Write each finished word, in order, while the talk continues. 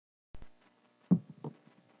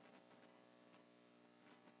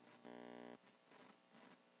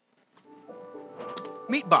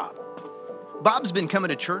Meet Bob. Bob's been coming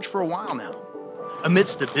to church for a while now.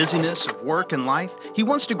 Amidst the busyness of work and life, he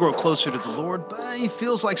wants to grow closer to the Lord, but he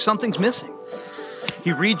feels like something's missing.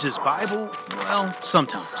 He reads his Bible, well,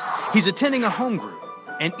 sometimes. He's attending a home group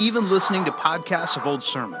and even listening to podcasts of old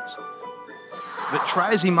sermons. But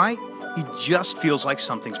try as he might, he just feels like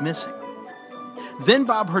something's missing. Then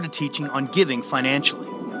Bob heard a teaching on giving financially.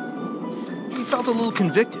 He felt a little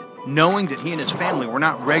convicted, knowing that he and his family were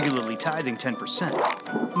not regularly tithing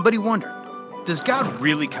 10%. But he wondered, does God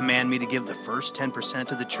really command me to give the first 10%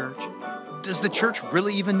 to the church? Does the church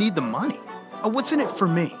really even need the money? What's in it for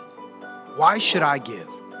me? Why should I give?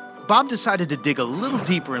 Bob decided to dig a little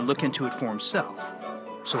deeper and look into it for himself.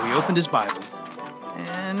 So he opened his Bible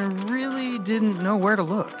and really didn't know where to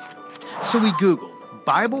look. So he Googled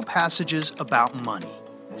Bible passages about money.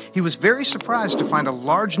 He was very surprised to find a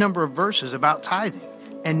large number of verses about tithing,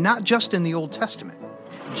 and not just in the Old Testament.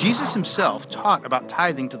 Jesus himself taught about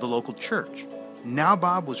tithing to the local church. Now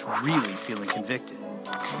Bob was really feeling convicted.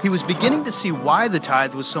 He was beginning to see why the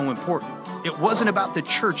tithe was so important. It wasn't about the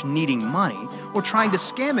church needing money or trying to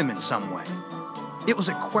scam him in some way. It was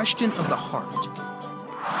a question of the heart.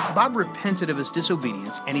 Bob repented of his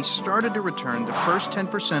disobedience, and he started to return the first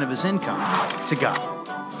 10% of his income to God.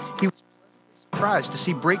 He was surprised to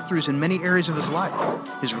see breakthroughs in many areas of his life.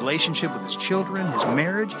 His relationship with his children, his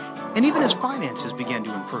marriage, and even his finances began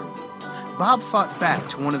to improve. Bob thought back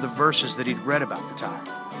to one of the verses that he'd read about the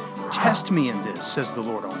tithe. "Test me in this, says the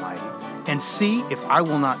Lord Almighty, and see if I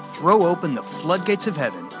will not throw open the floodgates of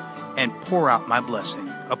heaven and pour out my blessing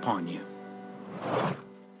upon you."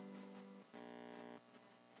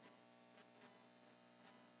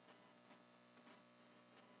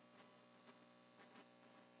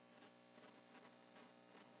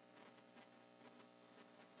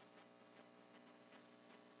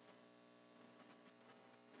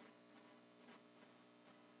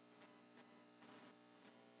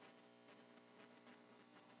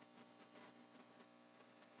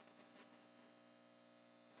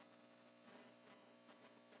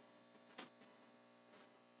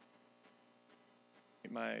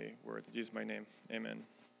 My word, Jesus, my name. Amen.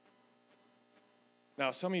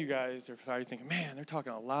 Now, some of you guys are probably thinking, man, they're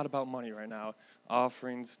talking a lot about money right now.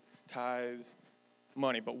 Offerings, tithes,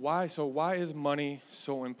 money. But why? So why is money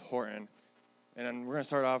so important? And then we're going to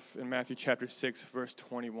start off in Matthew chapter 6, verse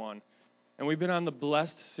 21. And we've been on the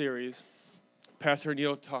Blessed series. Pastor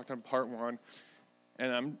Neil talked on part 1,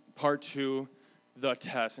 and I'm part 2, the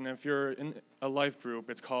test. And if you're in a life group,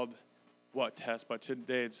 it's called What Test? But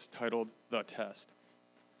today it's titled The Test.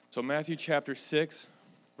 So Matthew chapter 6,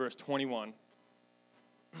 verse 21.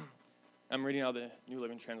 I'm reading out the New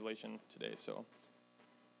Living Translation today.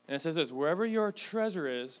 And it says this: "Wherever your treasure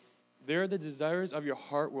is, there the desires of your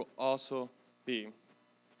heart will also be."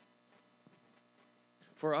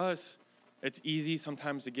 For us, it's easy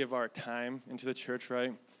sometimes to give our time into the church,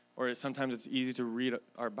 right? Or sometimes it's easy to read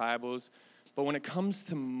our Bibles. But when it comes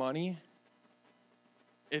to money,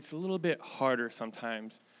 it's a little bit harder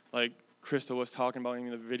sometimes. Like Crystal was talking about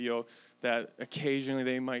in the video, that occasionally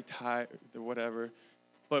they might tithe or whatever.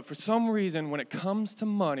 But for some reason, when it comes to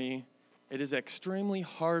money, it is extremely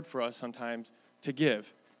hard for us sometimes to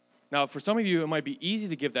give. Now, for some of you, it might be easy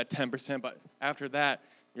to give that 10%, but after that,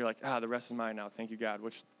 you're like, the rest is mine now, thank you, God,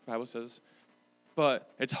 which the Bible says. But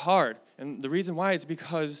it's hard. And the reason why is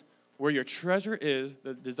because where your treasure is,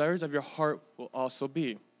 the desires of your heart will also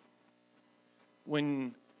be.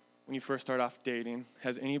 When you first start off dating,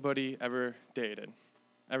 has anybody ever dated?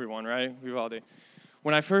 Everyone, right? We've all dated.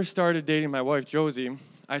 When I first started dating my wife, Josie,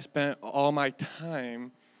 I spent all my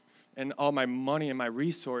time and all my money and my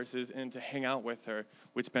resources into hang out with her.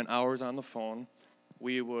 We'd spend hours on the phone.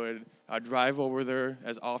 We would drive over there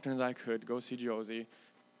as often as I could, go see Josie.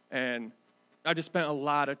 And I just spent a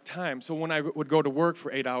lot of time. So when I would go to work for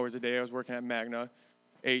 8 hours a day, I was working at Magna,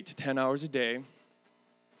 8 to 10 hours a day,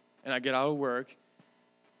 and I get out of work,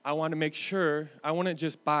 I wanted to make sure I wouldn't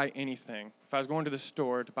just buy anything. If I was going to the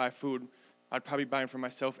store to buy food, I'd probably buy it for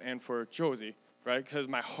myself and for Josie, right? Because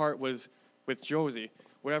my heart was with Josie.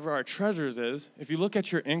 Whatever our treasures is, if you look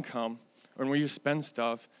at your income or where you spend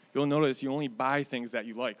stuff, you'll notice you only buy things that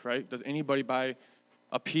you like, right? Does anybody buy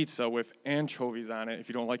a pizza with anchovies on it if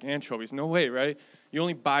you don't like anchovies? No way, right? You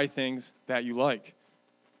only buy things that you like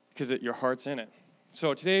because your heart's in it.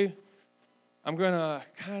 So today, I'm going to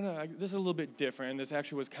this is a little bit different, and this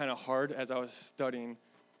actually was kind of hard as I was studying.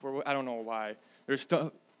 I don't know why. There's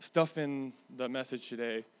stuff in the message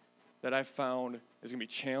today that I found is going to be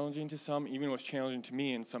challenging to some, even it was challenging to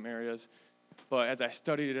me in some areas. But as I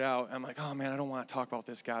studied it out, I'm like, oh man, I don't want to talk about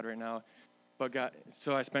this, God, right now. But God,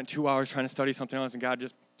 so I spent 2 hours trying to study something else, and God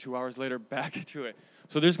just 2 hours later back to it.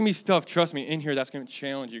 So there's going to be stuff, trust me, in here that's going to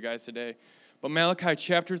challenge you guys today. But Malachi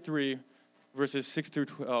chapter 3, verses 6 through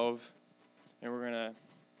 12, and we're going to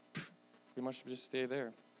pretty much just stay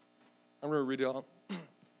there. I'm going to read it all,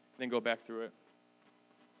 then go back through it.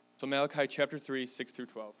 So Malachi chapter 3, 6 through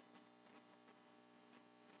 12.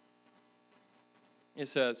 It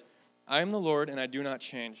says, I am the Lord, and I do not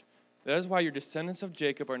change. That is why your descendants of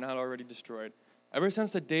Jacob are not already destroyed. Ever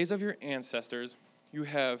since the days of your ancestors, you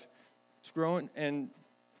have grown and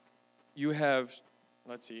you have,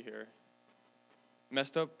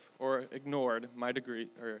 messed up or ignored my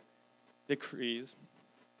decrees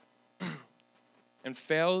and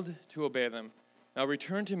failed to obey them. Now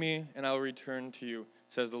return to me, and I will return to you,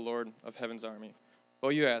 says the Lord of heaven's army.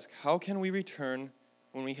 Well, you ask, how can we return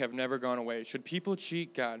when we have never gone away? Should people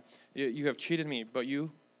cheat God? You have cheated me, but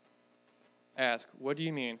you ask, what do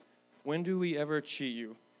you mean? When do we ever cheat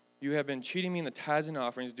you? You have been cheating me in the tithes and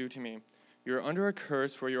offerings due to me. You are under a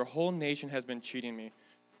curse, for your whole nation has been cheating me.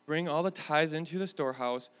 Bring all the tithes into the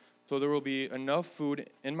storehouse, so there will be enough food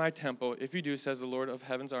in my temple. If you do, says the Lord of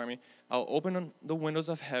heaven's army, I'll open the windows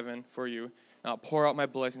of heaven for you, and I'll pour out my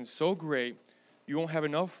blessings so great you won't have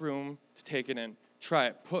enough room to take it in. Try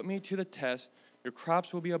it. Put me to the test. Your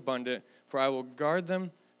crops will be abundant, for I will guard them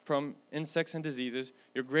from insects and diseases.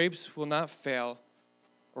 Your grapes will not fail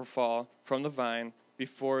or fall from the vine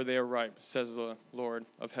before they are ripe, says the Lord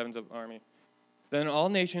of heaven's army. Then all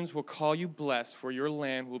nations will call you blessed, for your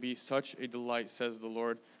land will be such a delight, says the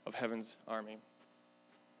Lord of heaven's army.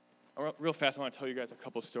 Real fast, I want to tell you guys a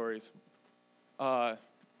couple stories.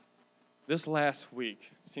 This last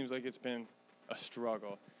week seems like it's been a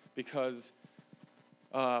struggle because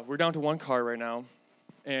we're down to one car right now,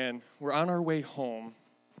 and we're on our way home,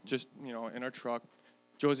 just, in our truck.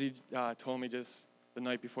 Josie told me just the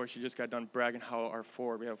night before, she just got done bragging how our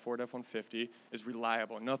Ford, we have a Ford F-150, is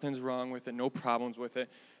reliable. Nothing's wrong with it, no problems with it.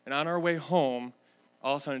 And on our way home,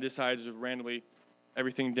 all of a sudden it decides to randomly,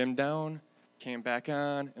 everything dimmed down, came back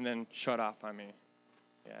on, and then shut off on me.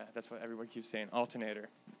 Yeah, that's what everybody keeps saying, alternator.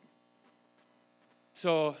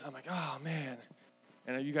 So I'm like, oh, man.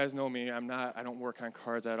 And you guys know me, I don't work on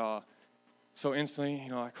cars at all. So instantly,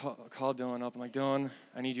 I call Dylan up. I'm like, Dylan,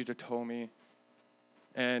 I need you to tow me.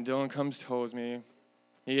 And Dylan comes, tows me.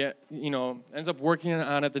 He, ends up working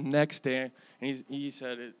on it the next day. And he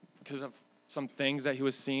said it because of some things that he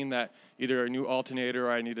was seeing, that either a new alternator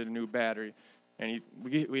or I needed a new battery. And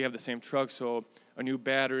we have the same truck, so a new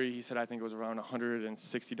battery, he said, I think it was around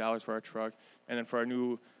 $160 for our truck. And then for our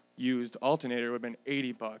new used alternator, it would have been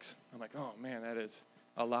 $80. I'm like, oh, man, that is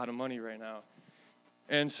a lot of money right now.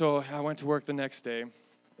 And so I went to work the next day.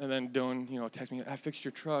 And then Dylan, texted me, I fixed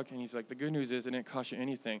your truck. And he's like, the good news is it didn't cost you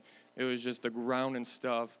anything. It was just the ground and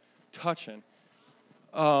stuff touching.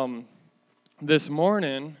 This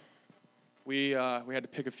morning, we had to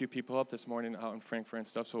pick a few people up this morning out in Frankfurt and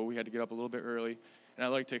stuff, so we had to get up a little bit early. And I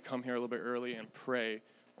like to come here a little bit early and pray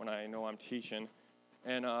when I know I'm teaching.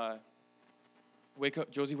 And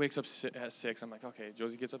Josie wakes up at 6. I'm like, okay,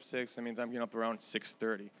 Josie gets up 6. That means I'm getting up around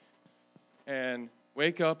 6:30. And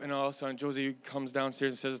wake up, and all of a sudden, Josie comes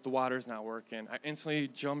downstairs and says the water's not working. I instantly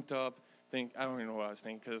jumped up, I don't even know what I was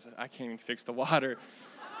thinking, because I can't even fix the water.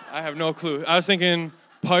 I have no clue. I was thinking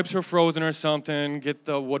pipes were frozen or something, get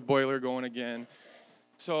the wood boiler going again.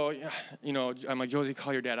 So, I'm like, Josie,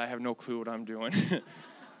 call your dad. I have no clue what I'm doing.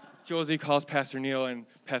 Josie calls Pastor Neil, and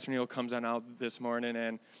Pastor Neil comes on out this morning,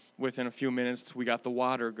 and within a few minutes, we got the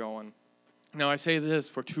water going. Now, I say this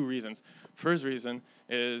for two reasons. First reason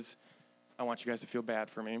is I want you guys to feel bad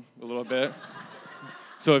for me a little bit.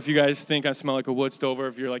 So if you guys think I smell like a wood stove, or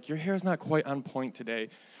if you're like, your hair's not quite on point today,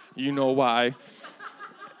 you know why.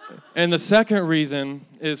 And the second reason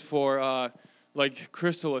is for, like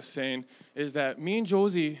Crystal was saying, is that me and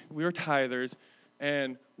Josie, we are tithers,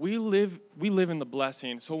 and we live in the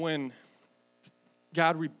blessing. So when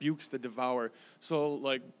God rebukes the devourer, so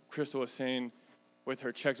like Crystal was saying, with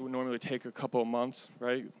her checks, it would normally take a couple of months,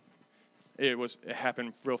 right? It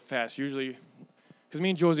happened real fast. Usually, because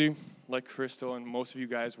me and Josie, like Crystal and most of you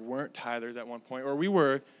guys, weren't tithers at one point, or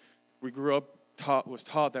we grew up was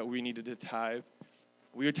taught that we needed to tithe.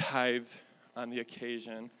 We would tithe on the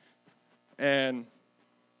occasion, and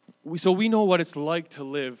we know what it's like to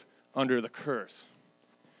live under the curse.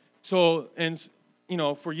 So, and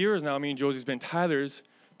for years now, me and Josie's been tithers.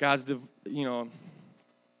 God's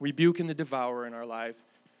rebuking the devourer in our life,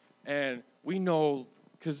 and we know,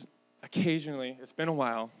 because occasionally, it's been a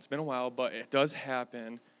while, but it does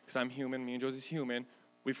happen, because I'm human, me and Josie's human,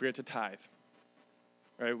 we forget to tithe.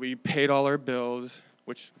 Right? We paid all our bills,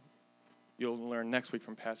 which you'll learn next week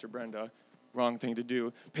from Pastor Brenda, wrong thing to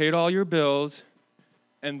do. Paid all your bills,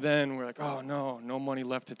 And then we're like, oh, no money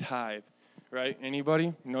left to tithe, right?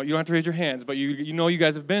 Anybody? No, you don't have to raise your hands, but you know you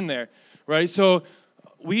guys have been there, right? So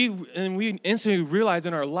we instantly realized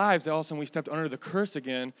in our lives that all of a sudden we stepped under the curse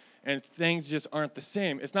again, and things just aren't the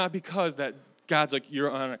same. It's not because that God's like,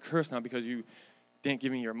 you're on a curse now because you didn't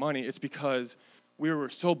give me your money. It's because we were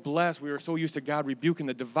so blessed, we were so used to God rebuking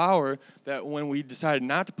the devourer that when we decided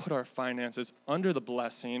not to put our finances under the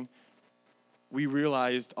blessing, we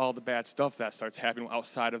realized all the bad stuff that starts happening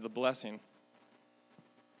outside of the blessing.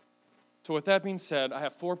 So with that being said, I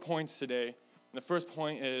have 4 points today. And the first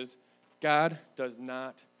point is, God does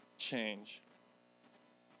not change.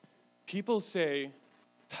 People say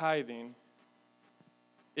tithing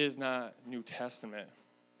is not New Testament.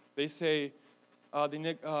 They say,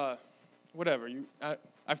 whatever.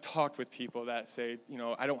 I've talked with people that say,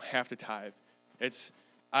 I don't have to tithe.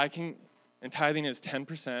 And tithing is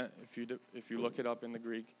 10% if you look it up in the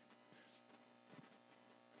Greek.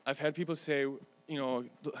 I've had people say, the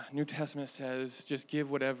New Testament says just give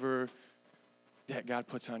whatever that God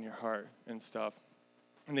puts on your heart and stuff.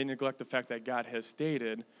 And they neglect the fact that God has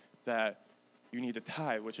stated that you need to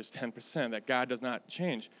tithe, which is 10%, that God does not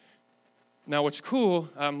change. Now, what's cool,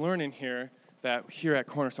 I'm learning here that here at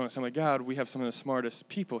Cornerstone Assembly of God, we have some of the smartest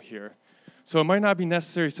people here. So it might not be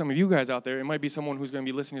necessary some of you guys out there. It might be someone who's going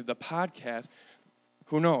to be listening to the podcast.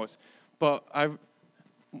 Who knows? But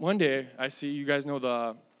one day, I see, you guys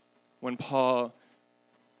know when Paul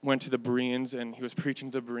went to the Bereans and he was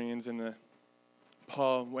preaching to the Bereans, and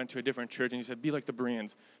Paul went to a different church and he said, be like the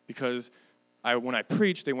Bereans, because when I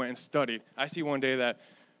preached, they went and studied. I see one day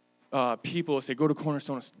that people say, go to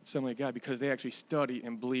Cornerstone Assembly of God because they actually study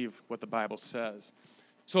and believe what the Bible says.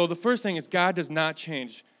 So the first thing is God does not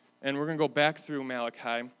change. And we're going to go back through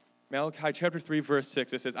Malachi. Malachi chapter 3, verse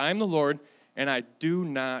 6. It says, I am the Lord, and I do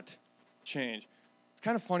not change. It's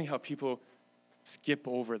kind of funny how people skip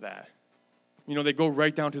over that. They go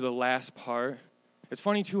right down to the last part. It's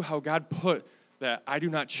funny, too, how God put that I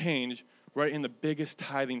do not change right in the biggest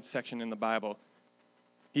tithing section in the Bible.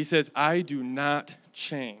 He says, I do not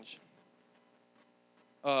change.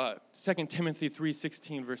 2 Timothy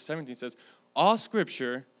 3:16, verse 17 says, all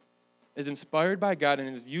Scripture is inspired by God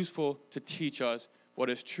and is useful to teach us what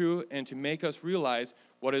is true and to make us realize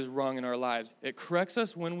what is wrong in our lives. It corrects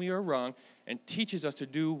us when we are wrong and teaches us to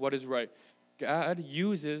do what is right. God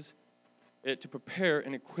uses it to prepare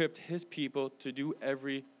and equip his people to do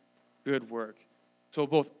every good work. So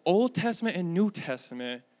both Old Testament and New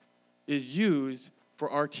Testament is used for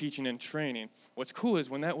our teaching and training. What's cool is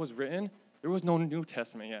when that was written, there was no New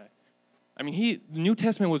Testament yet. The New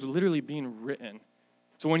Testament was literally being written.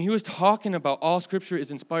 So when he was talking about all Scripture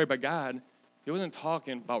is inspired by God, he wasn't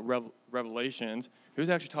talking about revelations. He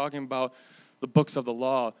was actually talking about the books of the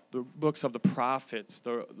law, the books of the prophets,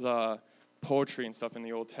 the poetry and stuff in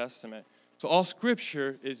the Old Testament. So all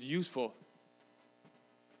Scripture is useful.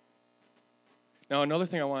 Now, another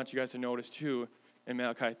thing I want you guys to notice, too, in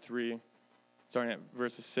Malachi 3, starting at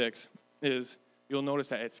verses 6, is you'll notice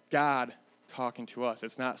that it's God talking to us.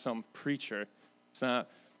 It's not some preacher. It's not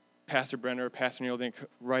Pastor Brenner or Pastor Neil didn't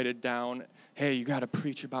write it down. Hey, you got to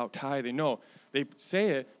preach about tithing. No, they say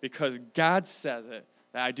it because God says it,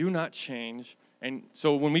 that I do not change. And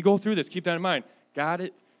so when we go through this, keep that in mind.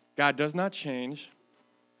 God does not change.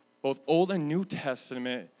 Both Old and New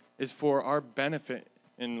Testament is for our benefit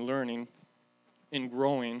in learning, in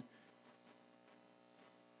growing.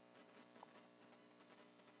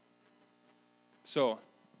 So,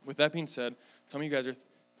 with that being said, some of you guys it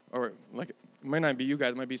might not be you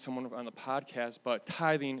guys, it might be someone on the podcast, but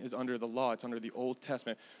tithing is under the law. It's under the Old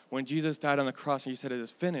Testament. When Jesus died on the cross and he said, it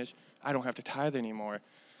is finished, I don't have to tithe anymore.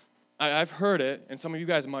 I've heard it, and some of you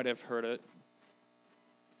guys might have heard it,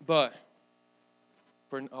 but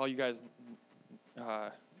for all you guys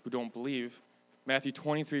who don't believe, Matthew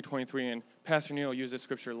 23:23, and Pastor Neil used this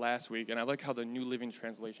scripture last week, and I like how the New Living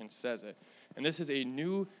Translation says it. And this is a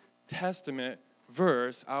New Testament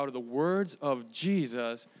verse out of the words of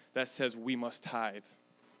Jesus that says we must tithe.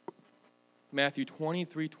 Matthew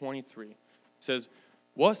 23:23 says,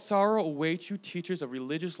 what sorrow awaits you, teachers of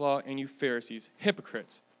religious law, and you Pharisees,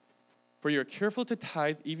 hypocrites! For you are careful to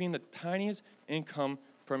tithe even the tiniest income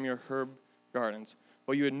from your herb gardens,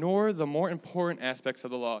 but you ignore the more important aspects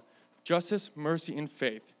of the law, justice, mercy, and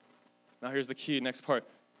faith. Now here's the key, next part.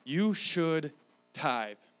 You should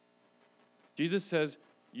tithe. Jesus says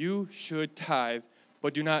you should tithe,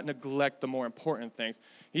 but do not neglect the more important things.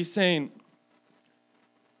 He's saying,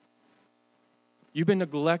 you've been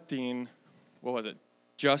neglecting,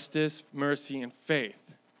 justice, mercy, and faith.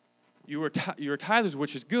 You're tithers,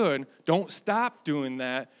 which is good. Don't stop doing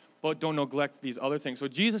that, but don't neglect these other things. So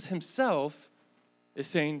Jesus himself is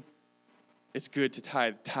saying it's good to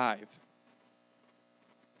tithe.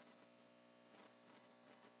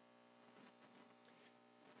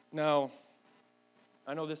 Now,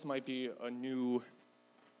 I know this might be a new,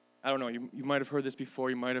 I don't know, you might have heard this before,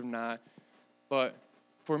 you might have not, but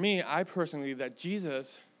for me, I personally, that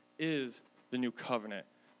Jesus is the new covenant.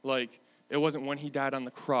 Like, it wasn't when he died on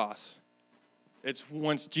the cross. It's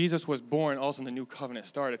once Jesus was born, all of a sudden the new covenant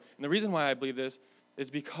started. And the reason why I believe this is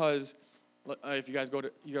because, if you guys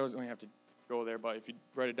you guys don't have to go there, but if you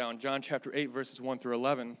write it down, John chapter 8, verses 1 through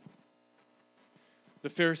 11, the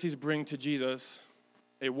Pharisees bring to Jesus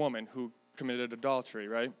a woman who committed adultery,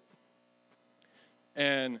 right?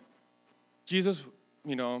 And Jesus,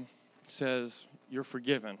 says, you're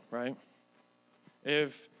forgiven, right?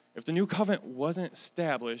 If the new covenant wasn't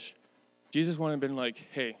established, Jesus wouldn't have been like,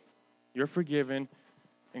 hey, you're forgiven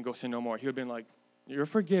and go sin no more. He would have been like, you're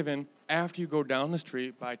forgiven after you go down the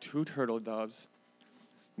street, buy 2 turtle doves,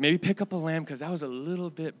 maybe pick up a lamb because that was a little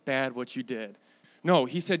bit bad what you did. No,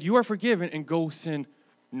 he said, you are forgiven and go sin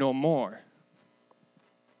no more.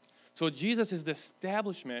 So Jesus is the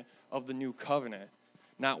establishment of the new covenant,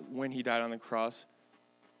 not when he died on the cross.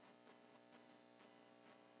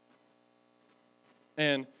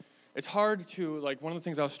 And it's hard to, one of the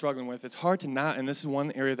things I was struggling with, it's hard to not, and this is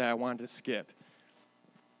one area that I wanted to skip.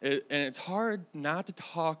 And it's hard not to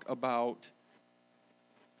talk about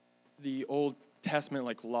the Old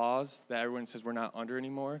Testament, laws that everyone says we're not under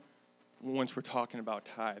anymore, once we're talking about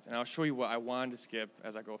tithe. And I'll show you what I wanted to skip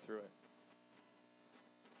as I go through it.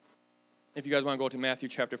 If you guys want to go to Matthew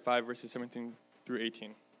chapter 5, verses 17 through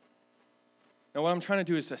 18. Now, what I'm trying to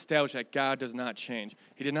do is establish that God does not change.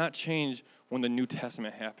 He did not change when the New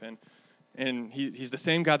Testament happened. And he's the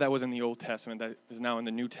same God that was in the Old Testament that is now in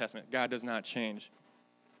the New Testament. God does not change.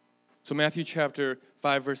 So Matthew chapter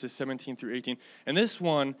 5, verses 17 through 18. And this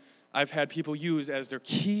one I've had people use as their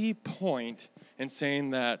key point in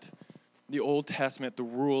saying that the Old Testament, the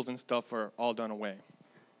rules and stuff are all done away.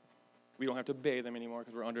 We don't have to obey them anymore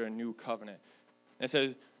because we're under a new covenant. And it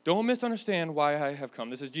says, don't misunderstand why I have come.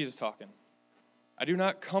 This is Jesus talking. I do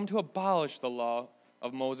not come to abolish the law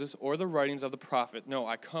of Moses or the writings of the prophet. No,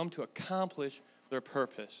 I come to accomplish their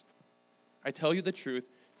purpose. I tell you the truth,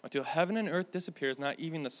 until heaven and earth disappears, not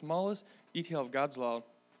even the smallest detail of God's law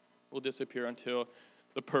will disappear until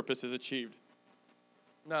the purpose is achieved.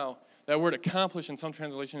 Now, that word accomplish in some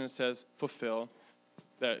translations it says fulfill,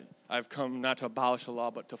 that I've come not to abolish the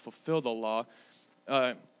law, but to fulfill the law.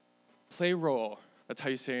 Pleroo, that's how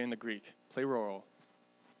you say it in the Greek. Pleroo.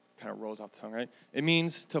 Kind of rolls off the tongue, right? It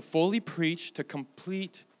means to fully preach, to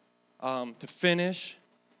complete, to finish.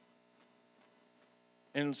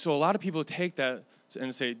 And so a lot of people take that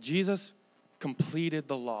and say, Jesus completed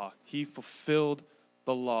the law. He fulfilled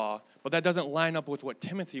the law. But that doesn't line up with what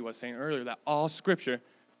Timothy was saying earlier, that all Scripture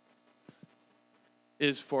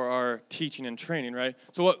is for our teaching and training, right?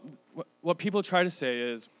 So what people try to say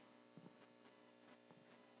is,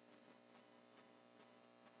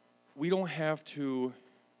 we don't have to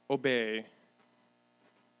obey,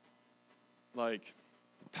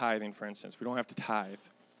 tithing, for instance. We don't have to tithe.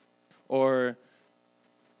 Or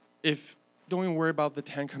don't even worry about the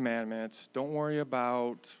 10 Commandments. Don't worry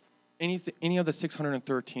about any of the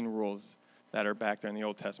 613 rules that are back there in the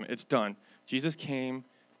Old Testament. It's done. Jesus came,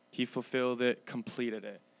 he fulfilled it, completed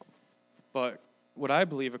it. But what I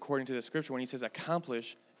believe, according to the Scripture, when he says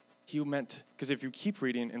accomplish, he meant, because if you keep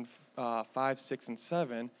reading in 5, 6, and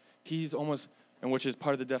 7, he's almost, and which is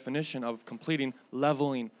part of the definition of completing,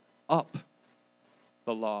 leveling up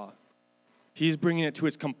the law. He's bringing it to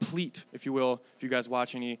its complete, if you will. If you guys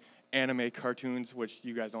watch any anime cartoons, which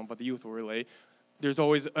you guys don't, but the youth will relate, there's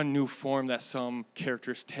always a new form that some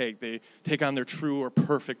characters take. They take on their true or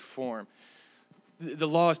perfect form. The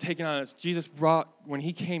law is taken on its, Jesus brought, when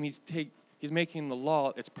he came, he's making the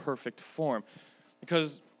law its perfect form.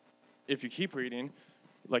 Because if you keep reading,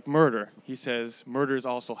 like murder, he says murder is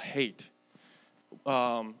also hate.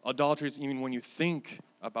 Adultery is even when you think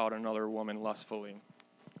about another woman lustfully.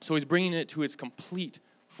 So he's bringing it to its complete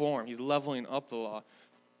form. He's leveling up the law.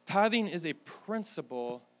 Tithing is a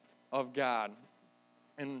principle of God.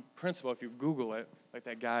 And principle, if you Google it, like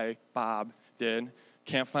that guy Bob did,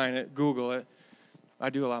 can't find it, Google it. I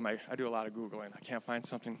do a lot of Googling. I can't find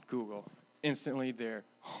something, Google. Instantly there,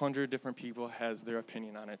 100 different people has their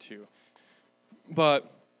opinion on it too.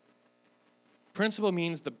 But principle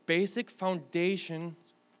means the basic foundational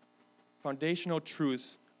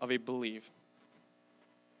truths of a belief.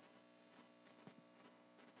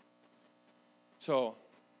 So,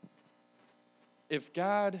 if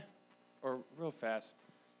God, or real fast,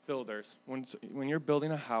 builders, when you're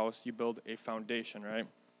building a house, you build a foundation, right?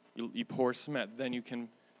 You pour cement, then you can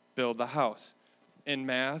build the house. In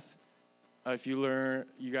math, if you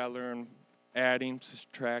got to learn adding,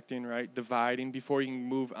 subtracting, right, dividing before you can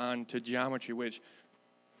move on to geometry, which,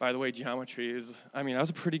 by the way, geometry is, I was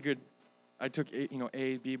a pretty good, I took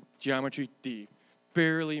A, B, geometry, D.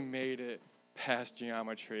 Barely made it past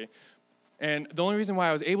geometry. And the only reason why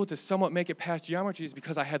I was able to somewhat make it past geometry is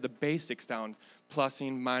because I had the basics down,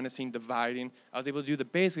 plussing, minusing, dividing. I was able to do the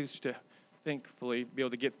basics to, thankfully, be able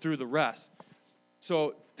to get through the rest.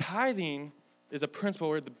 So tithing is a principle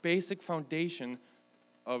or the basic foundation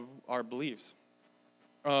of our beliefs.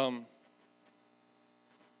 Now,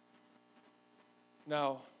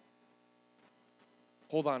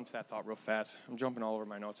 hold on to that thought real fast. I'm jumping all over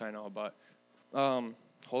my notes, I know, but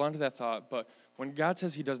hold on to that thought. But when God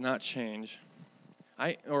says he does not change,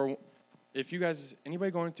 if you guys,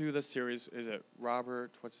 anybody going through this series, is it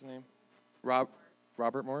Robert, what's his name?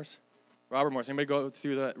 Robert Morse? Robert Morse. Anybody go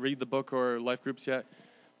through read the book or life groups yet?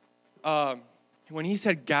 When he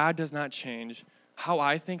said God does not change, how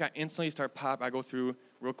I think I instantly I go through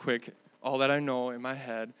real quick all that I know in my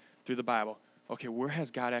head through the Bible. Okay, where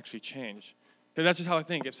has God actually changed? Because that's just how I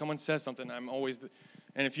think. If someone says something, I'm always,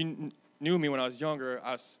 and if you knew me when I was younger,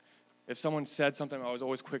 if someone said something, I was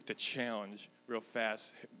always quick to challenge real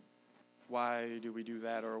fast. Why do we do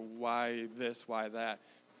that? Or why this, why that?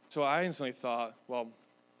 So I instantly thought, well,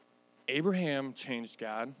 Abraham changed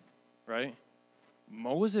God, right?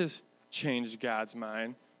 Moses changed God's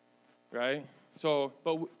mind, right? So,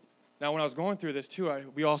 now when I was going through this too,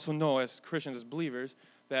 we also know as Christians, as believers,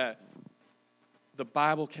 that the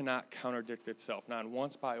Bible cannot contradict itself. Not in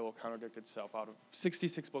one spot it will contradict itself. Out of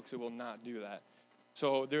 66 books, it will not do that.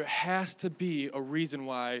 So there has to be a reason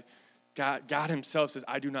why God himself says,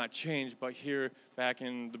 I do not change. But here, back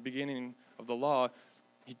in the beginning of the law,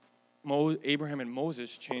 Abraham and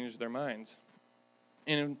Moses changed their minds.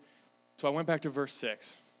 And so I went back to verse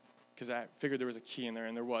 6, because I figured there was a key in there,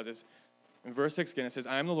 and there was. In verse 6 again, it says,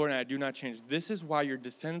 I am the Lord, and I do not change. This is why your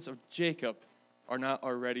descendants of Jacob are not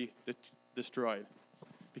already destroyed.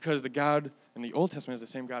 Because the God in the Old Testament is the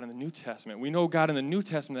same God in the New Testament. We know God in the New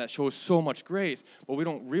Testament that shows so much grace, but we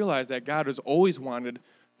don't realize that God has always wanted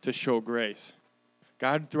to show grace.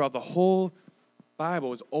 God, throughout the whole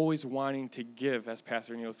Bible, is always wanting to give, as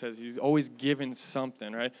Pastor Neil says. He's always given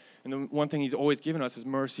something, right? And the one thing he's always given us is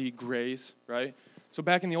mercy, grace, right? So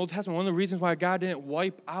back in the Old Testament, one of the reasons why God didn't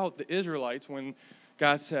wipe out the Israelites when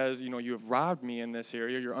God says, you have robbed me in this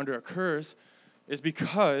area, you're under a curse, is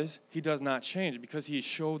because he does not change, because he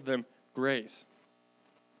showed them grace.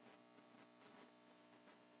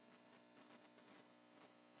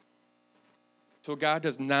 So God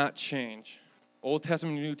does not change. Old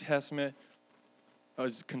Testament and New Testament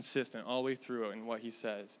is consistent all the way through in what he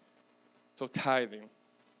says. So tithing.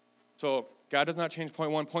 So God does not change,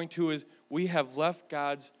 point 1. Point 2 is we have left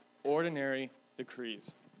God's ordinary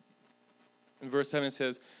decrees. In verse 7 it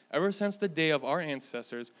says, ever since the day of our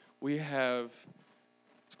ancestors, we have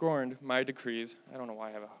scorned my decrees. I don't know why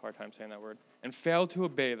I have a hard time saying that word. And failed to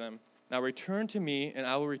obey them. Now return to me, and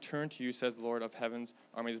I will return to you, says the Lord of heaven's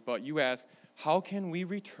armies. But you ask, how can we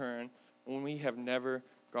return when we have never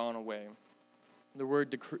gone away? The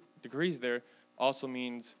word decrees there also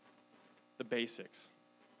means the basics.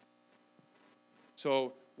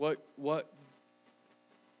 So what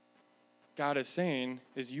God is saying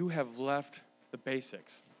is you have left the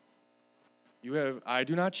basics. I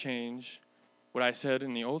do not change. What I said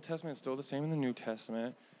in the Old Testament is still the same in the New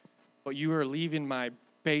Testament, but you are leaving my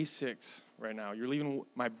basics right now. You're leaving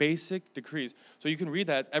my basic decrees. So you can read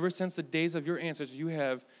that. Ever since the days of your ancestors, you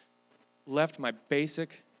have left my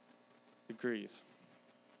basic decrees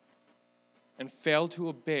and failed to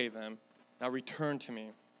obey them. Now return to me.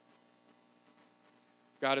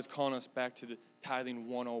 God is calling us back to the tithing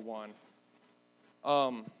 101.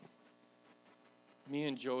 Me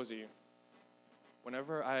and Josie,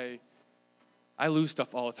 whenever I lose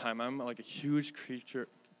stuff all the time. I'm like a huge creature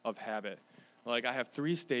of habit. Like I have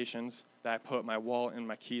 3 stations that I put my wallet and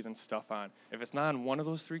my keys and stuff on. If it's not on one of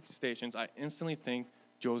those 3 stations, I instantly think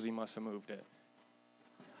Josie must have moved it.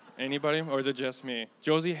 Anybody? Or is it just me?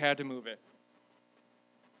 Josie had to move it.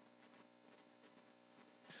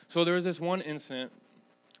 So there was this one incident.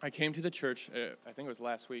 I came to the church, I think it was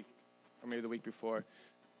last week, or maybe the week before,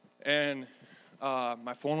 and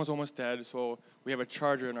my phone was almost dead, so we have a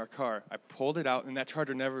charger in our car. I pulled it out, and that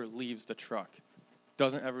charger never leaves the truck.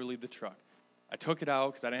 Doesn't ever leave the truck. I took it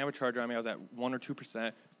out because I didn't have a charger on me. I was at 1 or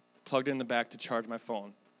 2%, plugged it in the back to charge my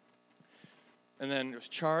phone. And then it was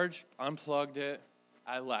charged, unplugged it,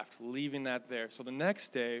 I left, leaving that there. So the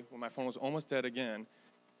next day, when my phone was almost dead again,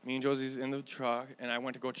 Me and Josie's in the truck, and I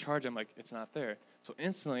went to go charge it. I'm like, it's not there. So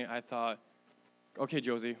instantly I thought, okay,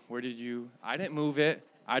 Josie, where did you? I didn't move it.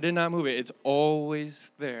 I did not move it. It's always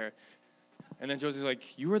there. And then Josie's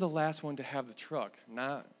like, you were the last one to have the truck.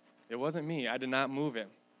 It wasn't me. I did not move it.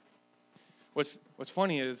 What's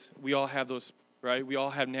funny is we all have those, right? We all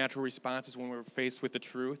have natural responses when we're faced with the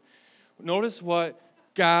truth. Notice what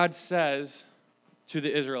God says to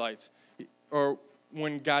the Israelites, or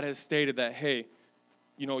when God has stated that, hey,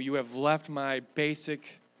 you have left my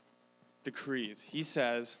basic decrees. He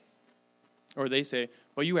says, or they say,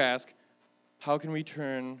 but you ask, how can we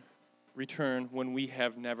return when we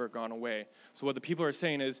have never gone away? So what the people are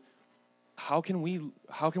saying is, how can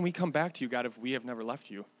we come back to you, God, if we have never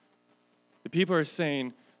left you? The people are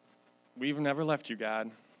saying, we've never left you,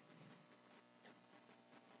 God.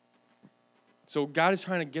 So God is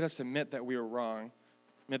trying to get us to admit that we were wrong,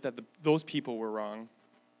 admit that those people were wrong.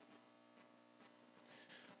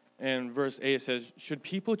 And verse 8 it says, should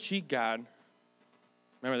people cheat God?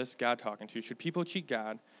 Remember, this is God talking to you. Should people cheat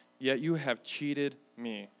God? Yet you have cheated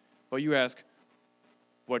me. But you ask,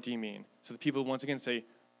 what do you mean? So the people once again say,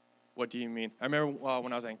 what do you mean? I remember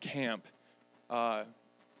when I was in camp,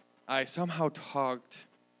 I somehow talked.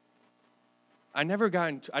 I didn't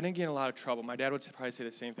get in a lot of trouble. My dad would probably say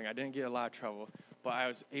the same thing. I didn't get in a lot of trouble, but I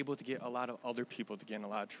was able to get a lot of other people to get in a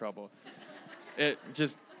lot of trouble. I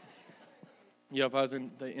was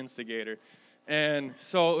the instigator. And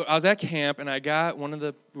so I was at camp, and I got we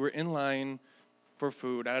were in line for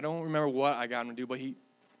food. I don't remember what I got him to do, but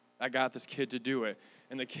I got this kid to do it.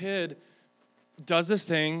 And the kid does this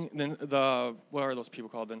thing, then what are those people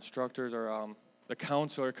called? The instructors or the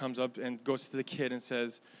counselor comes up and goes to the kid and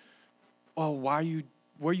says, oh, what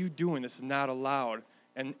are you doing? This is not allowed.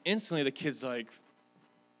 And instantly the kid's like,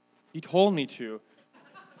 he told me to.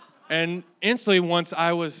 And instantly once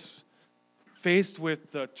I was faced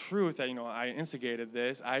with the truth that, I instigated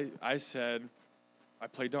this, I said, I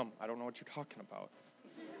play dumb. I don't know what you're talking about.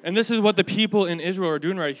 And this is what the people in Israel are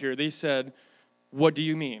doing right here. They said, what do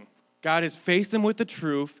you mean? God has faced them with the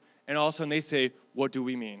truth, and all of a sudden they say, what do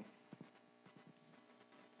we mean?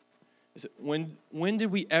 When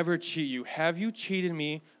did we ever cheat you? Have you cheated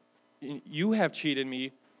me? You have cheated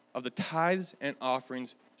me of the tithes and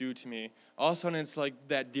offerings due to me. All of a sudden, it's like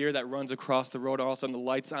that deer that runs across the road. All of a sudden, the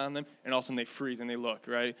light's on them, and all of a sudden, they freeze and they look,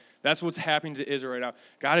 right? That's what's happening to Israel right now.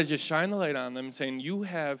 God has just shined the light on them and saying, you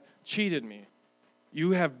have cheated me.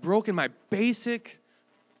 You have broken my basic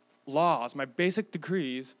laws, my basic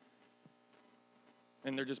decrees,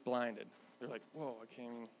 and they're just blinded. They're like, whoa, I can't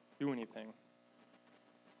even do anything.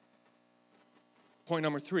 Point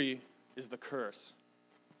number 3 is the curse.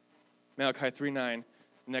 Malachi 3:9,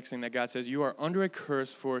 the next thing that God says, you are under a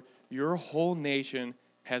curse, for your whole nation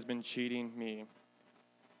has been cheating me.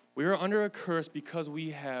 We are under a curse because we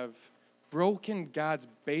have broken God's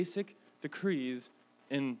basic decrees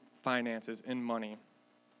in finances, in money.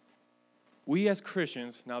 We as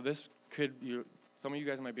Christians, now this could be, some of you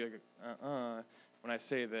guys might be like, when I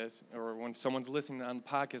say this, or when someone's listening on the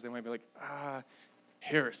podcast, they might be like,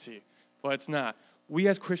 heresy. But it's not. We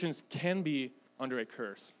as Christians can be under a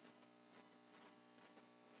curse.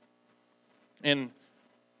 And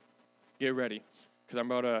get ready, because I'm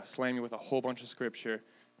about to slam you with a whole bunch of scripture.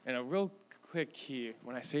 And a real quick key,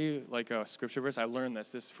 when I say like a scripture verse, I learned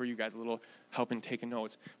this. This is for you guys, a little help in taking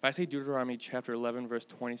notes. If I say Deuteronomy chapter 11, verse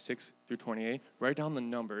 26 through 28, write down the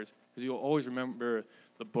numbers, because you'll always remember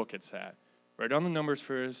the book it's at. Write down the numbers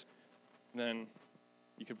first, then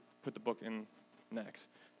you could put the book in next.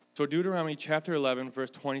 So Deuteronomy chapter 11,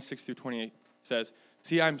 verse 26 through 28 says,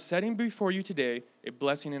 see, I'm setting before you today a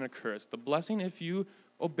blessing and a curse. The blessing if you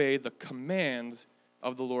obey the commands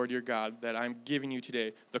of the Lord your God that I'm giving you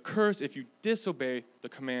today. The curse if you disobey the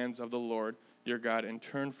commands of the Lord your God and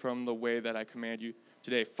turn from the way that I command you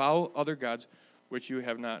today. Follow other gods which you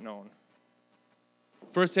have not known.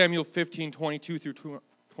 1 Samuel 15, 22 through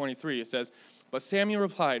 23, it says, but Samuel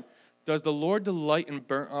replied, does the Lord delight in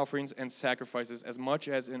burnt offerings and sacrifices as much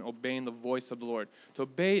as in obeying the voice of the Lord? To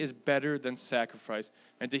obey is better than sacrifice,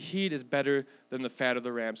 and to heed is better than the fat of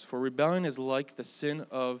the rams. For rebellion is like the sin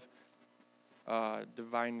of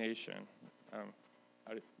divination,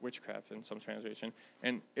 witchcraft in some translation,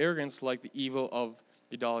 and arrogance like the evil of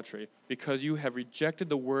idolatry. Because you have rejected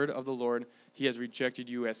the word of the Lord, he has rejected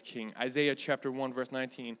you as king. Isaiah chapter 1, verse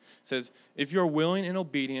 19 says, if you are willing and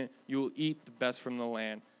obedient, you will eat the best from the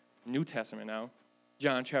land. New Testament now,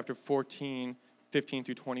 John chapter 14, 15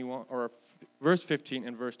 through 21, or verse 15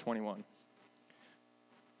 and verse 21.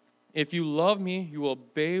 If you love me, you will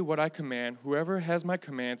obey what I command. Whoever has my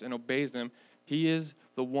commands and obeys them, he is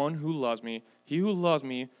the one who loves me. He who loves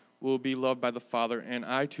me will be loved by the Father, and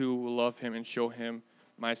I too will love him and show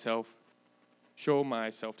myself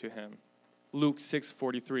to him. Luke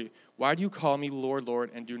 6:43. Why do you call me Lord,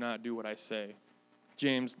 Lord, and do not do what I say?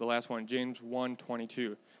 James, the last one, James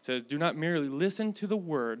 1:22 says, do not merely listen to the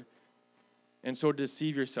word and so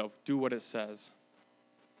deceive yourself. Do what it says.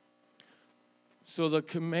 So the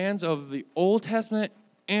commands of the Old Testament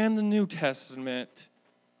and the New Testament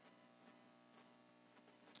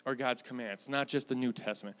are God's commands, not just the New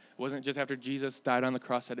Testament. It wasn't just after Jesus died on the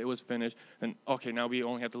cross that it was finished, and okay, now we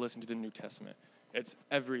only have to listen to the New Testament. It's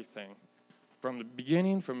everything. From the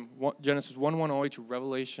beginning, from Genesis 1:1 all the way to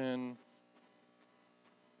Revelation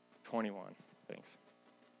 21. Thanks.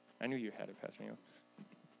 I knew you had it, Pastor Neil.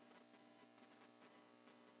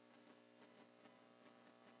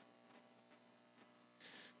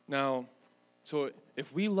 Now, so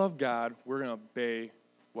if we love God, we're going to obey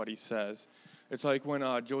what he says. It's like when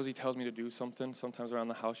Josie tells me to do something, sometimes around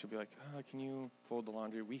the house, she'll be like, can you fold the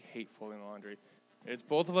laundry? We hate folding the laundry. It's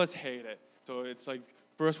both of us hate it. So it's like,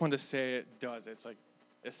 first one to say it does it. It's like,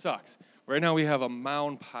 it sucks. Right now we have a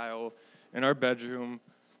mound pile in our bedroom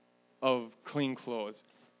of clean clothes.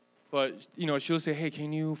 But, she'll say, hey,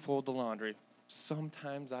 can you fold the laundry?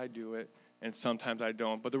 Sometimes I do it, and sometimes I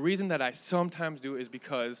don't. But the reason that I sometimes do it is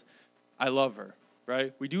because I love her,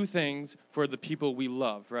 right? We do things for the people we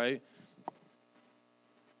love, right?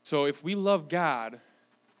 So if we love God,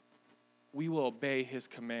 we will obey his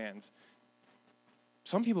commands.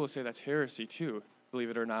 Some people will say that's heresy too, believe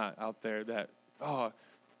it or not, out there, that,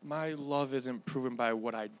 my love isn't proven by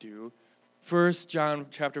what I do. 1 John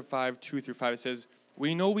chapter 5, 2-5, it says,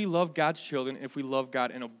 we know we love God's children if we love God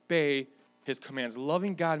and obey his commands.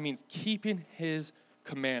 Loving God means keeping his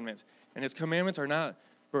commandments. And his commandments are not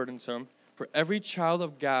burdensome. For every child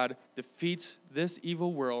of God defeats this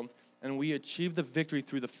evil world, and we achieve the victory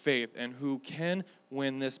through the faith. And who can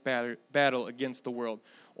win this battle against the world?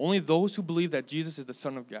 Only those who believe that Jesus is the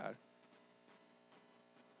Son of God.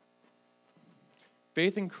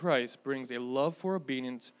 Faith in Christ brings a love for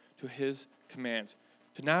obedience to his commands.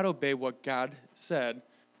 To not obey what God said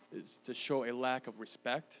is to show a lack of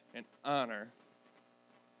respect and honor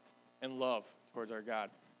and love towards our God.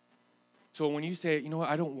 So when you say,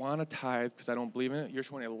 I don't want to tithe because I don't believe in it, you're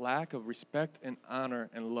showing a lack of respect and honor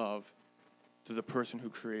and love to the person who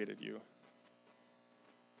created you.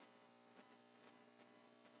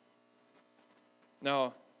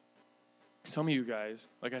 Now, some of you guys,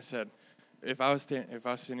 like I said, if I was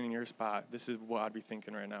sitting in your spot, this is what I'd be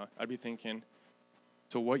thinking right now. I'd be thinking,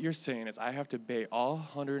 so what you're saying is I have to obey all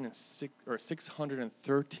 106 or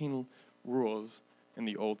 613 rules in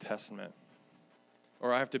the Old Testament.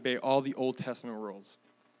 Or I have to obey all the Old Testament rules.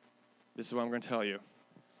 This is what I'm going to tell you.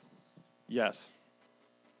 Yes.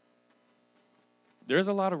 There's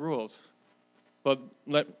a lot of rules. But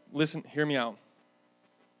listen, hear me out.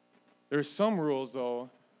 There's some rules, though,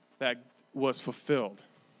 that was fulfilled.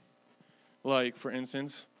 Like, for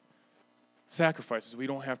instance, sacrifices. We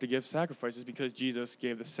don't have to give sacrifices because Jesus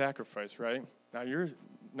gave the sacrifice, right?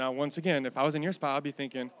 Now once again, if I was in your spot, I'd be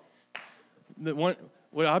thinking, what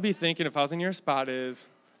I'd be thinking if I was in your spot is,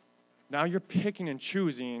 now you're picking and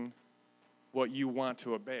choosing what you want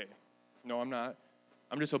to obey. No, I'm not.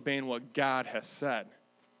 I'm just obeying what God has said.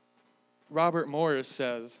 Robert Morris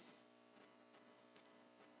says,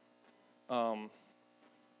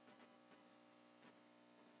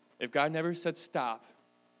 if God never said stop,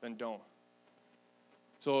 then don't.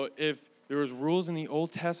 So if there was rules in the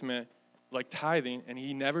Old Testament, like tithing, and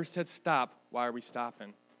he never said stop, why are we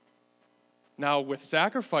stopping? Now, with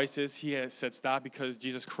sacrifices, he has said stop because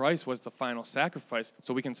Jesus Christ was the final sacrifice,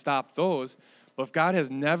 so we can stop those. But if God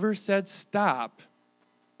has never said stop,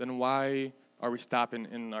 then why are we stopping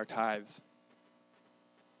in our tithes?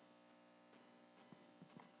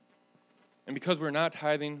 And because we're not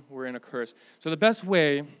tithing, we're in a curse. So the best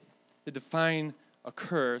way to define a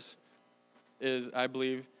curse is, I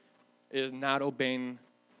believe, is not obeying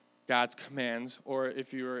God's commands, or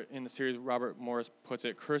if you're in the series, Robert Morris puts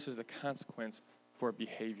it, curse is the consequence for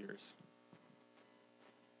behaviors.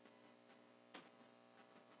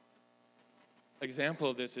 Example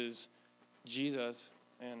of this is Jesus,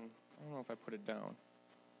 and I don't know if I put it down.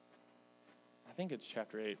 I think it's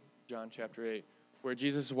chapter 8, John chapter 8, where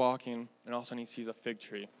Jesus is walking, and all of a sudden he sees a fig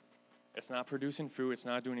tree. It's not producing fruit, it's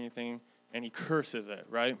not doing anything, and he curses it,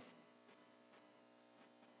 right?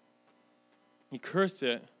 He cursed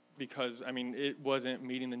it because, it wasn't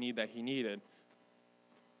meeting the need that he needed.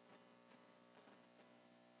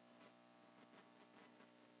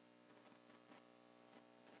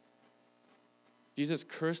 Jesus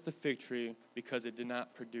cursed the fig tree because it did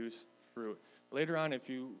not produce fruit. Later on, if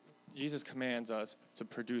you Jesus commands us to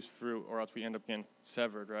produce fruit, or else we end up getting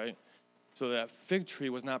severed, right? So that fig tree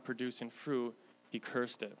was not producing fruit, he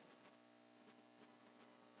cursed it.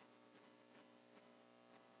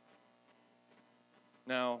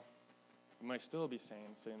 Now, you might still be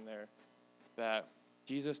saying there, that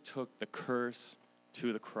Jesus took the curse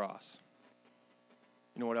to the cross.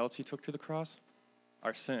 You know what else he took to the cross?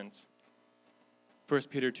 Our sins. 1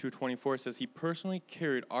 Peter 2:24 says he personally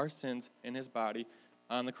carried our sins in his body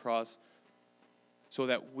on the cross so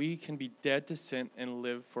that we can be dead to sin and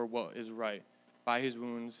live for what is right. By his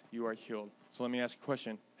wounds you are healed. So let me ask you a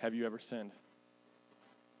question. Have you ever sinned?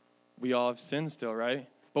 We all have sinned still, right?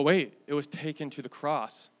 But wait, it was taken to the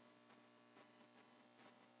cross.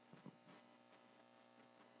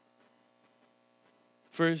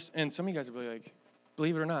 First, and some of you guys will be like,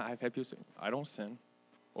 believe it or not, I've had people say, I don't sin.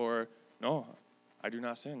 Or, no, I do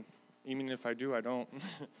not sin. Even if I do, I don't.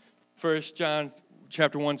 1 John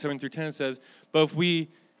chapter 1, 7 through 10 says, but if we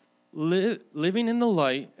living in the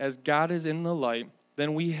light as God is in the light,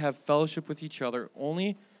 then we have fellowship with each other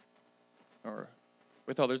or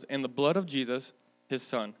with others, and the blood of Jesus, his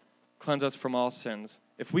son, cleanse us from all sins.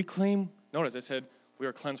 If we claim, notice it said we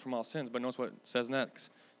are cleansed from all sins, but notice what it says next.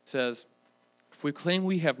 It says, if we claim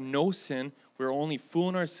we have no sin, we're only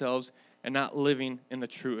fooling ourselves and not living in the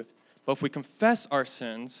truth. But if we confess our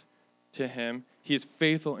sins to him, he is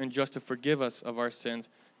faithful and just to forgive us of our sins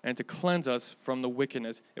and to cleanse us from the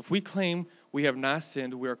wickedness. If we claim we have not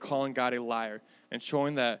sinned, we are calling God a liar and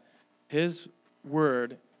showing that his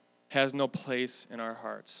word has no place in our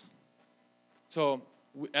hearts. So,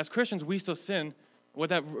 as Christians, we still sin. What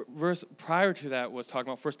that verse prior to that was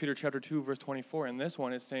talking about, 1 Peter chapter 2, verse 24, and this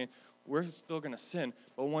one is saying we're still going to sin.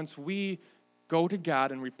 But once we go to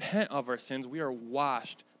God and repent of our sins, we are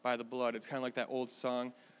washed by the blood. It's kind of like that old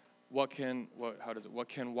song, what can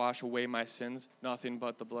wash away my sins? Nothing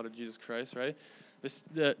but the blood of Jesus Christ, right?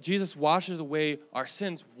 Jesus washes away our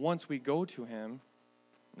sins once we go to him.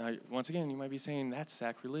 Now, once again, you might be saying, that's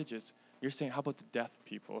sacrilegious. You're saying, how about the deaf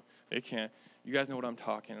people? They can't. You guys know what I'm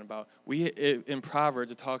talking about. In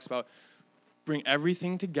Proverbs, it talks about bring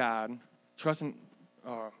everything to God, trust in,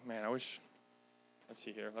 oh, man, let's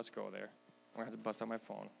see here. Let's go there. I'm going to have to bust out my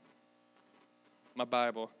phone. My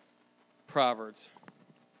Bible, Proverbs.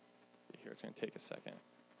 Here, it's going to take a second.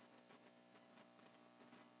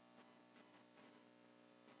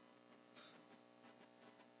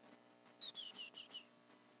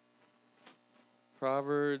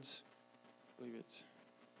 Proverbs, I believe it's,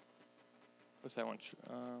 what's that one?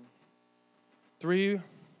 3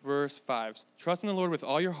 verse 5. Trust in the Lord with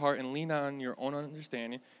all your heart and lean not on your own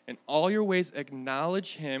understanding. In all your ways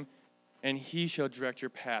acknowledge him, and he shall direct your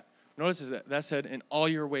path. Notice that said, in all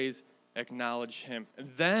your ways acknowledge him.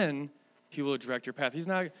 Then he will direct your path.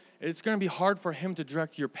 It's going to be hard for him to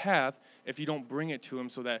direct your path if you don't bring it to him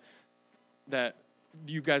so that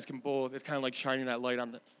you guys can both, it's kind of like shining that light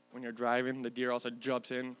on when you're driving, the deer also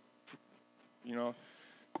jumps in, you know.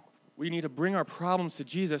 We need to bring our problems to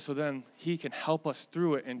Jesus so then he can help us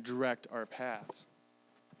through it and direct our paths.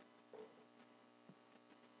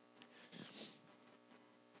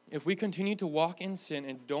 If we continue to walk in sin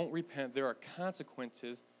and don't repent, there are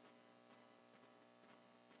consequences.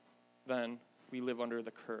 Then we live under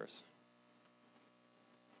the curse.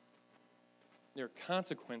 There are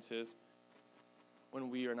consequences when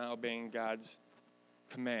we are not obeying God's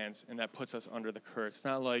commands, and that puts us under the curse. It's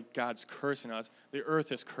not like God's cursing us. The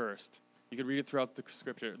earth is cursed. You can read it throughout the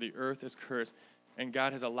scripture. The earth is cursed, and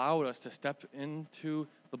God has allowed us to step into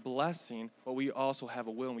the blessing, but we also have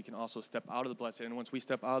a will, and we can also step out of the blessing. And once we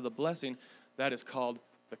step out of the blessing, that is called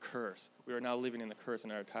the curse. We are now living in the curse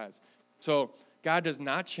in our tithes. So God does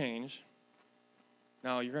not change.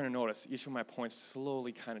 Now, you're going to notice each of my points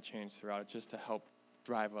slowly kind of change throughout it just to help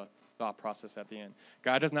drive a thought process at the end.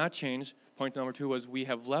 God does not change. Point number 2 was we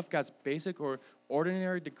have left God's basic or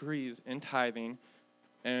ordinary degrees in tithing.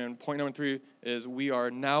 And point number 3 is we are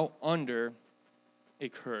now under a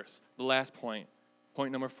curse. The last point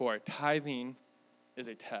number 4, tithing is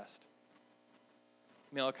a test.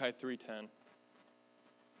 Malachi 3:10.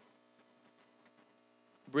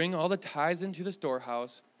 Bring all the tithes into the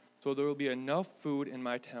storehouse, so there will be enough food in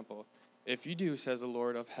my temple. If you do, says the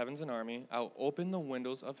Lord of heavens and army, I'll open the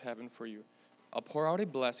windows of heaven for you. I'll pour out a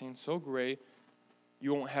blessing so great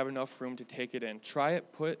you won't have enough room to take it in. Try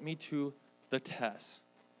it, put me to the test.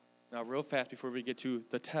 Now, real fast before we get to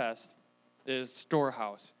the test, is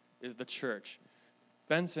storehouse, is the church.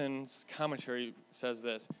 Benson's commentary says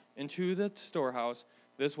this: into the storehouse,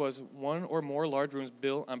 this was one or more large rooms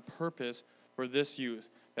built on purpose for this use,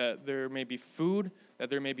 that there may be food, that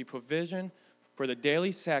there may be provision for the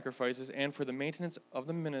daily sacrifices, and for the maintenance of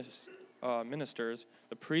the ministers,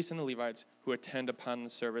 the priests and the Levites who attend upon the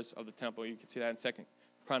service of the temple. You can see that in 2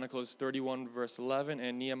 Chronicles 31, verse 11,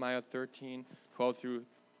 and Nehemiah 13, 12 through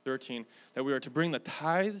 13, that we are to bring the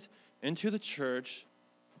tithes into the church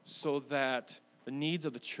so that the needs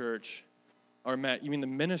of the church are met. Even the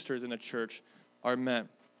ministers in the church are met.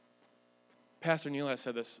 Pastor Neil has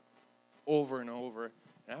said this over and over,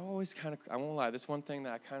 and I've always I won't lie, this one thing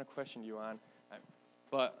that I kind of questioned you on,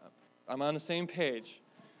 but I'm on the same page.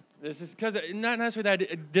 This is because, not necessarily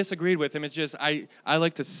that I disagreed with him, it's just I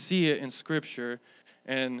like to see it in Scripture,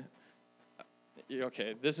 and,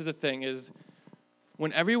 okay, this is the thing, is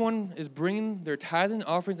when everyone is bringing their tithes and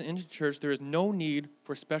offerings into church, there is no need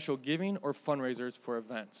for special giving or fundraisers for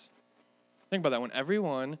events. Think about that. When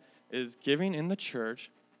everyone is giving in the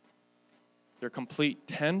church, their complete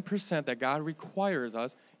 10% that God requires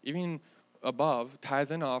us, even above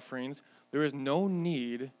tithes and offerings, there is no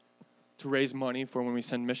need to raise money for when we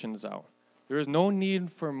send missions out. There is no need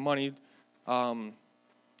for money.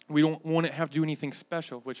 We wouldn't have to do anything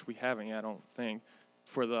special, which we haven't yet, I don't think,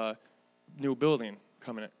 for the new building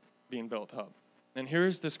being built up. And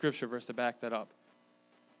here's the scripture verse to back that up.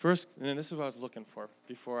 First, and this is what I was looking for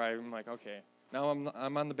before I'm like, okay, now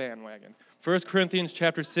I'm on the bandwagon. 1 Corinthians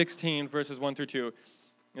chapter 16, verses 1 through 2.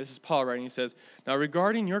 This is Paul writing. He says, "Now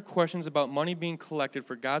regarding your questions about money being collected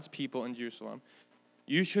for God's people in Jerusalem,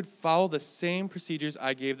 you should follow the same procedures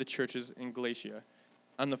I gave the churches in Galatia.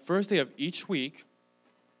 On the first day of each week,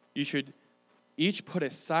 you should each put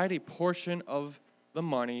aside a portion of the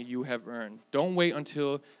money you have earned. Don't wait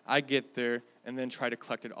until I get there and then try to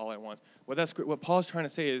collect it all at once." What Paul's trying to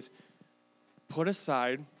say is, put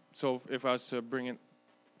aside, so if I was to bring it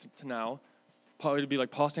to now, it would be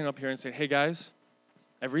like Paul standing up here and saying, hey guys,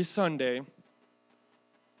 every Sunday,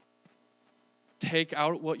 take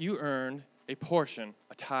out what you earned, a portion,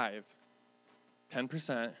 a tithe,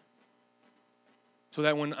 10%, so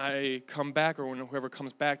that when I come back or when whoever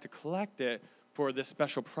comes back to collect it for this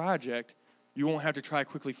special project, you won't have to try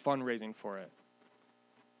quickly fundraising for it.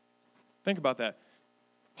 Think about that.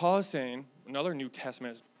 Paul is saying, another New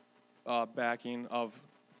Testament backing of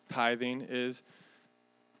tithing is,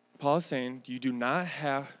 Paul is saying,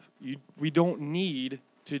 we don't need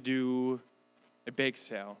to do a bake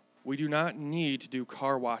sale. We do not need to do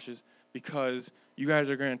car washes because you guys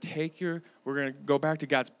are going to we're going to go back to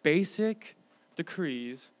God's basic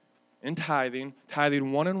decrees in tithing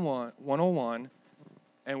 101,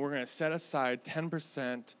 and we're going to set aside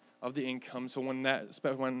 10% of the income, so when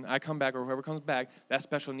I come back or whoever comes back, that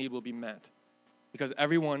special need will be met, because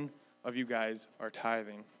every one of you guys are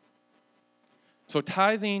tithing. So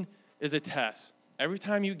tithing is a test. Every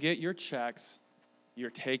time you get your checks, you're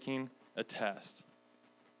taking a test.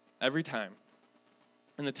 Every time.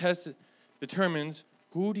 And the test determines,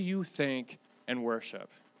 who do you think and worship?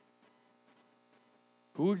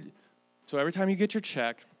 So every time you get your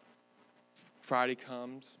check, Friday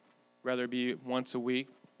comes, whether it be once a week.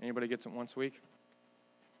 Anybody gets it once a week?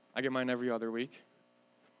 I get mine every other week.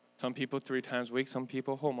 Some people 3 times a week, some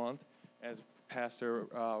people a whole month. As Pastor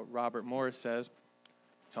Robert Morris says,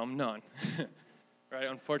 some none. Right?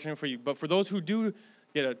 Unfortunately for you. But for those who do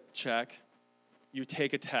get a check, you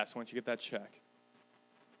take a test once you get that check.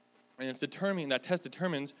 And that test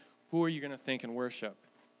determines, who are you going to think and worship?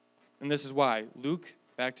 And this is why. Luke,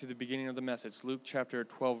 back to the beginning of the message, Luke chapter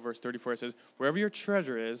 12, verse 34 says, "Wherever your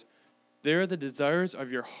treasure is, there the desires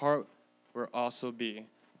of your heart will also be."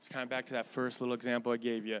 It's kind of back to that first little example I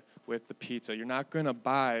gave you with the pizza. You're not going to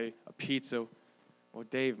buy a pizza. Well,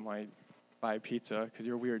 Dave might buy a pizza, because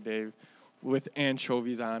you're weird, Dave, with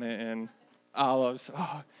anchovies on it and olives.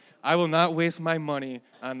 Oh, I will not waste my money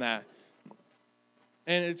on that.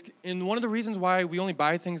 And one of the reasons why we only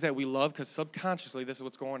buy things that we love, because subconsciously this is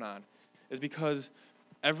what's going on, is because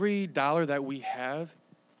every dollar that we have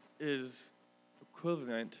is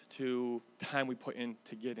equivalent to time we put in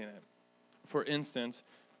to get in it. For instance,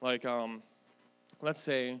 like, let's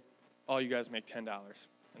say all you guys make $10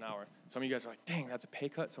 an hour. Some of you guys are like, dang, that's a pay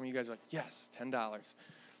cut. Some of you guys are like, yes, $10.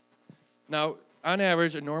 Now, on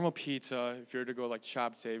average, a normal pizza, if you're to go like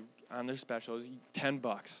Shop Save on their specials,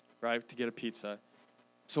 $10, right, to get a pizza.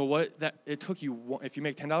 So it took you, if you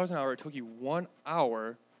make $10 an hour, it took you 1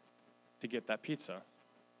 hour to get that pizza.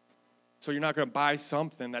 So you're not going to buy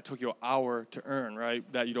something that took you an hour to earn, right,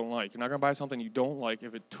 that you don't like. You're not going to buy something you don't like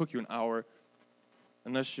if it took you an hour,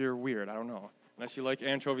 unless you're weird, I don't know. Unless you like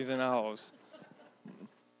anchovies and olives.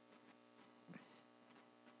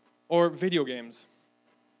 Or video games.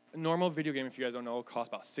 A normal video game, if you guys don't know, costs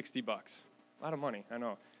about $60. A lot of money, I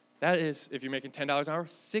know. That is, if you're making $10 an hour,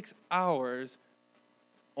 6 hours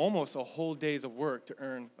almost a whole day's of work to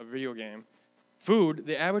earn a video game. Food,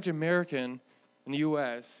 the average American in the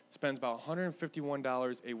U.S. spends about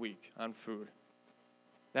 $151 a week on food.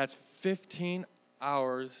 That's 15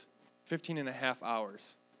 and a half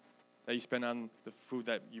hours that you spend on the food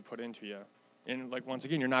that you put into you. And like, once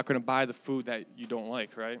again, you're not going to buy the food that you don't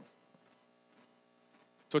like, right?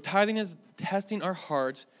 So tithing is testing our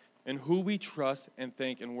hearts and who we trust and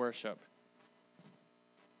thank and worship.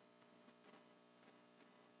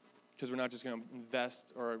 Because we're not just going to invest,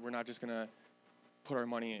 or we're not just going to put our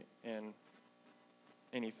money in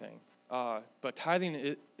anything. But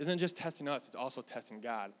tithing isn't just testing us, it's also testing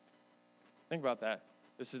God. Think about that.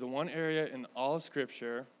 This is the one area in all of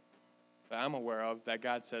Scripture that I'm aware of that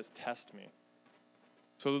God says, test me.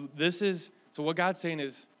 So what God's saying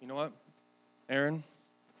is, you know what, Aaron,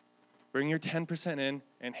 bring your 10% in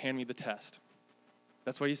and hand me the test.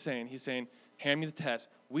 That's what he's saying. He's saying, hand me the test.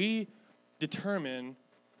 We determine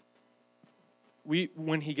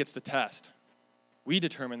when he gets the test. We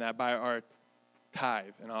determine that by our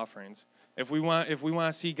tithe and offerings. If we want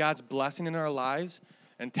to see God's blessing in our lives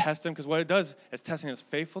and test him, because what it does is testing his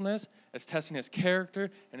faithfulness, it's testing his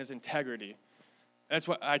character and his integrity. That's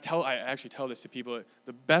what I actually tell this to people.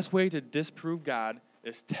 The best way to disprove God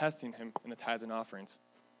is testing him in the tithes and offerings.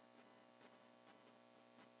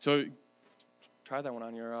 So try that one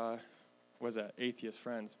on your, atheist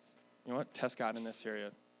friends. You know what? Test God in this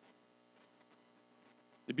area.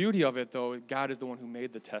 The beauty of it, though, God is the one who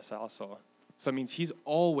made the test also. So it means he's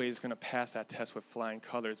always going to pass that test with flying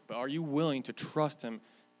colors. But are you willing to trust him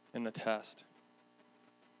in the test?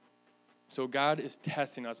 So God is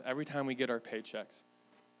testing us every time we get our paychecks,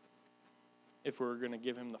 if we're going to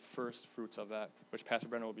give him the first fruits of that, which Pastor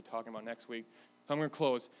Brendan will be talking about next week. So I'm going to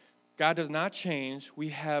close. God does not change. We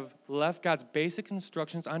have left God's basic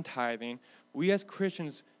instructions on tithing. We as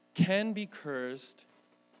Christians can be cursed.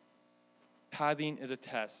 Tithing is a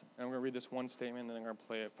test. And I'm going to read this one statement, and then I'm going to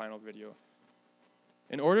play a final video.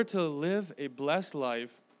 In order to live a blessed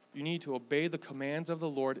life, you need to obey the commands of the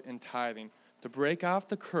Lord in tithing, to break off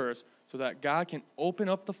the curse so that God can open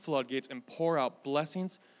up the floodgates and pour out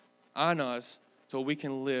blessings on us so we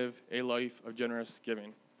can live a life of generous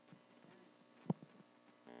giving.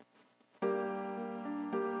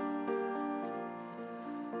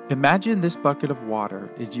 Imagine this bucket of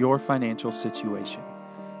water is your financial situation.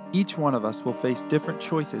 Each one of us will face different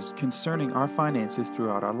choices concerning our finances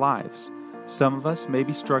throughout our lives. Some of us may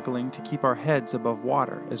be struggling to keep our heads above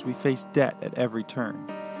water as we face debt at every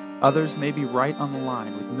turn. Others may be right on the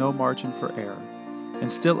line with no margin for error.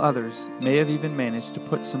 And still others may have even managed to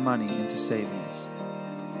put some money into savings.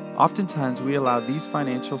 Oftentimes we allow these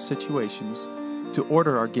financial situations to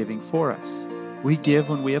order our giving for us. We give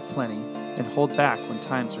when we have plenty and hold back when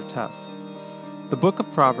times are tough. The book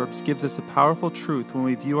of Proverbs gives us a powerful truth when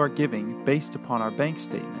we view our giving based upon our bank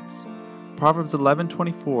statements. Proverbs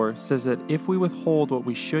 11:24 says that if we withhold what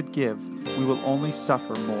we should give, we will only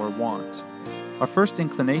suffer more want. Our first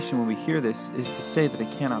inclination when we hear this is to say that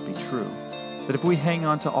it cannot be true, that if we hang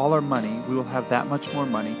on to all our money, we will have that much more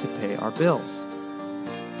money to pay our bills.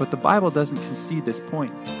 But the Bible doesn't concede this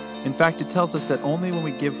point. In fact, it tells us that only when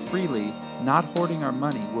we give freely, not hoarding our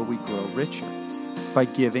money, will we grow richer. By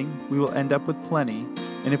giving, we will end up with plenty,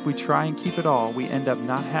 and if we try and keep it all, we end up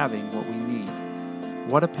not having what we need.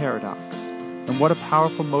 What a paradox, and what a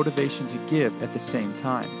powerful motivation to give at the same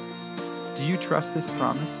time. Do you trust this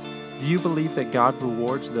promise? Do you believe that God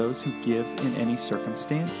rewards those who give in any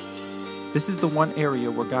circumstance? This is the one area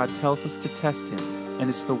where God tells us to test him, and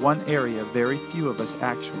it's the one area very few of us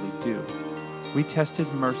actually do. We test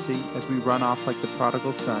his mercy as we run off like the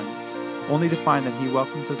prodigal son, only to find that he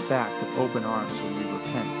welcomes us back with open arms when we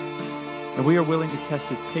repent. And we are willing to test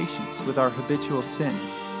his patience with our habitual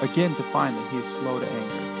sins, again to find that he is slow to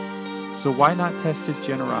anger. So why not test his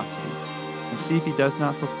generosity and see if he does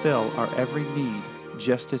not fulfill our every need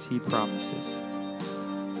just as he promises?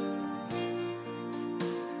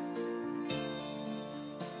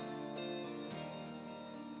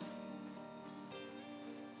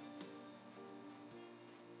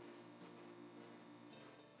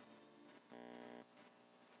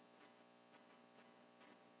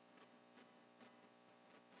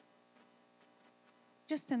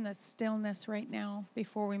 Just in the stillness right now,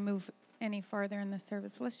 before we move any farther in the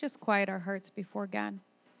service, let's just quiet our hearts before God.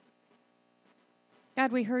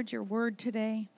 God, we heard your word today.